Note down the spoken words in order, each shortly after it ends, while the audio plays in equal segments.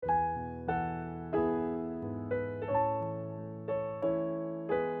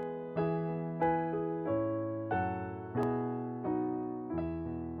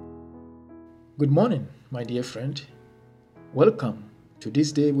Good morning, my dear friend. Welcome to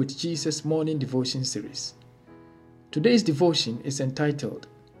this Day with Jesus morning devotion series. Today's devotion is entitled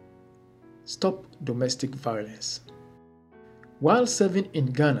Stop Domestic Violence. While serving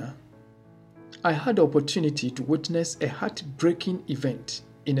in Ghana, I had the opportunity to witness a heartbreaking event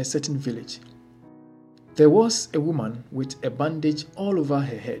in a certain village. There was a woman with a bandage all over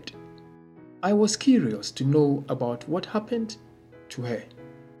her head. I was curious to know about what happened to her.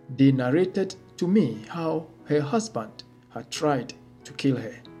 They narrated to me how her husband had tried to kill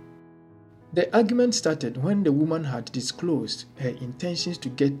her. The argument started when the woman had disclosed her intentions to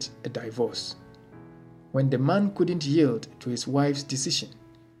get a divorce. When the man couldn't yield to his wife's decision,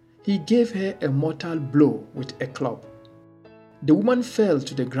 he gave her a mortal blow with a club. The woman fell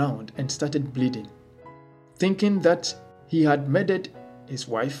to the ground and started bleeding. Thinking that he had murdered his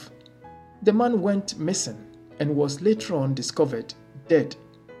wife, the man went missing and was later on discovered dead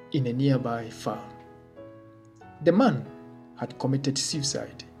in a nearby farm. The man had committed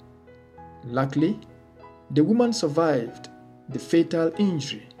suicide. Luckily, the woman survived the fatal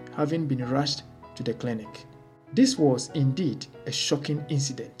injury, having been rushed to the clinic. This was indeed a shocking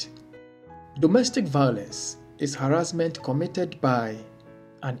incident. Domestic violence is harassment committed by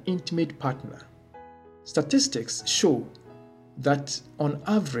an intimate partner. Statistics show that on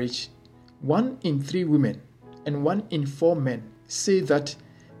average, 1 in 3 women and 1 in 4 men say that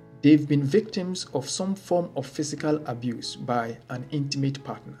they've been victims of some form of physical abuse by an intimate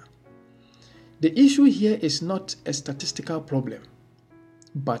partner. The issue here is not a statistical problem,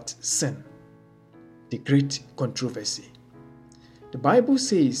 but sin, the great controversy. The Bible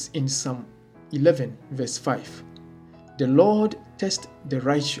says in Psalm 11 verse 5, "The Lord tests the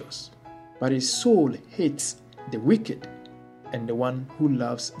righteous, but his soul hates the wicked and the one who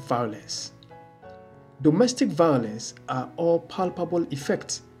loves violence." Domestic violence are all palpable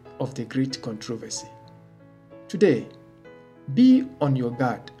effects of the great controversy. Today, be on your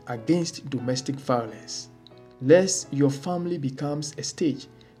guard against domestic violence, lest your family becomes a stage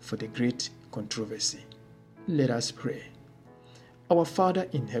for the great controversy. Let us pray. Our Father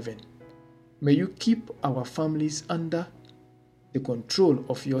in heaven, may you keep our families under the control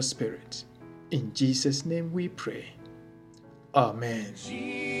of your Spirit. In Jesus' name we pray. Amen.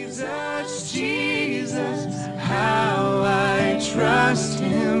 Jesus, Jesus, how I trust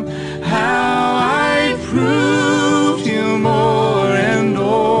him, how I proved him more and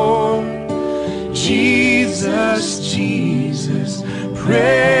more. Jesus, Jesus,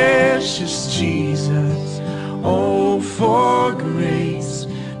 precious Jesus, oh, for grace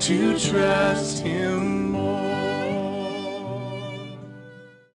to trust him.